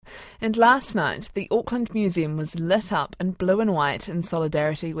And last night, the Auckland Museum was lit up in blue and white in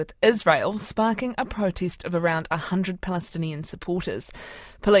solidarity with Israel, sparking a protest of around 100 Palestinian supporters.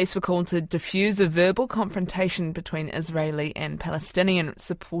 Police were called to diffuse a verbal confrontation between Israeli and Palestinian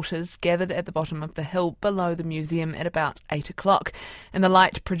supporters gathered at the bottom of the hill below the museum at about 8 o'clock, and the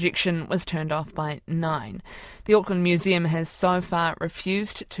light projection was turned off by 9. The Auckland Museum has so far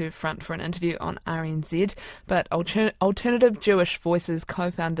refused to front for an interview on RNZ, but Alternative Jewish Voices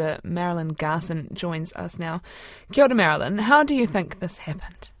co-founder Marilyn Garson joins us now. Kia ora, Marilyn. How do you think this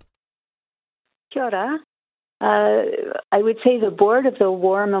happened? Kia ora. I would say the board of the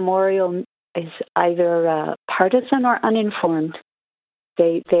War Memorial is either partisan or uninformed.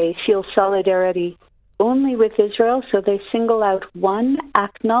 They feel solidarity only with Israel, so they single out one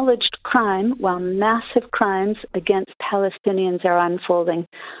acknowledged crime while massive crimes against Palestinians are unfolding.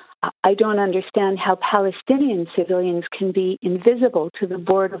 I don't understand how Palestinian civilians can be invisible to the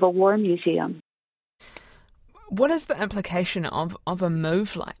board of a war museum. What is the implication of a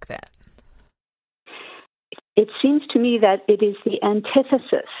move like that? It seems to me that it is the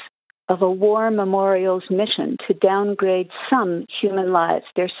antithesis of a war memorial's mission to downgrade some human lives.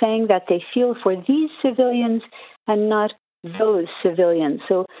 They're saying that they feel for these civilians and not those civilians.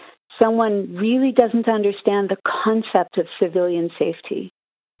 So someone really doesn't understand the concept of civilian safety.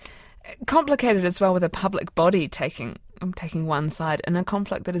 Complicated as well with a public body taking one side in a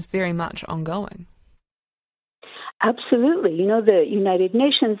conflict that is very much ongoing. Absolutely. You know, the United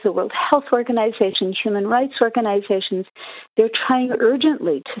Nations, the World Health Organization, human rights organizations, they're trying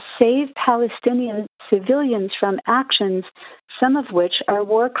urgently to save Palestinian civilians from actions, some of which are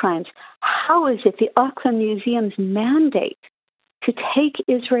war crimes. How is it the Auckland Museum's mandate to take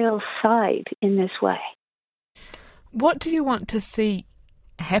Israel's side in this way? What do you want to see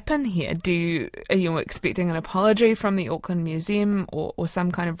happen here? Are you expecting an apology from the Auckland Museum or some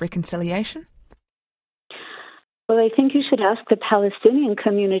kind of reconciliation? Well, I think you should ask the Palestinian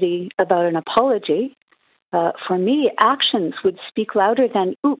community about an apology. For me, actions would speak louder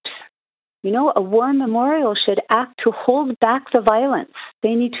than oops. You know, a war memorial should act to hold back the violence.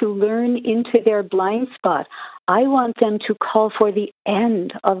 They need to learn into their blind spot. I want them to call for the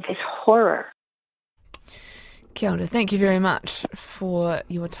end of this horror. Kia ora. Thank you very much for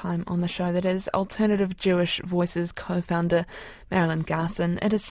your time on the show. That is Alternative Jewish Voices co-founder Marilyn Garson. It is